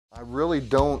I really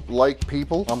don't like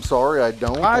people. I'm sorry, I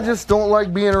don't. I just don't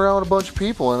like being around a bunch of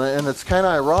people, and it's kind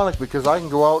of ironic because I can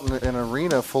go out in an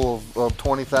arena full of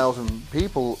 20,000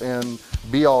 people and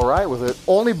be all right with it,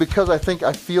 only because I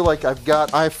feel like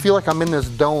I'm in this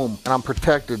dome and I'm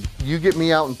protected. You get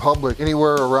me out in public,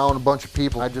 anywhere around a bunch of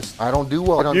people, I don't do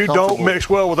well. You don't mix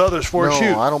well with others for a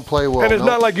shoot. No, I don't play well. And it's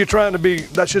not like you're trying to be,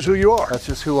 that's just who you are. That's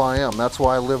just who I am. That's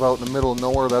why I live out in the middle of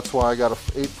nowhere. That's why I got a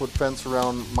 8-foot fence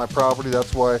around my property.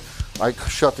 That's why I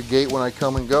shut the gate when I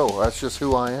come and go. That's just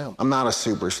who I am. I'm not a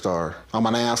superstar. I'm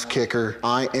an ass kicker.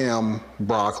 I am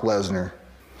Brock Lesnar.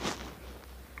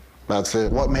 That's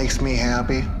it. What makes me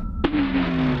happy?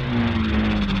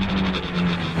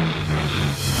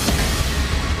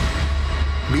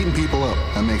 Beating people up,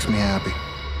 that makes me happy.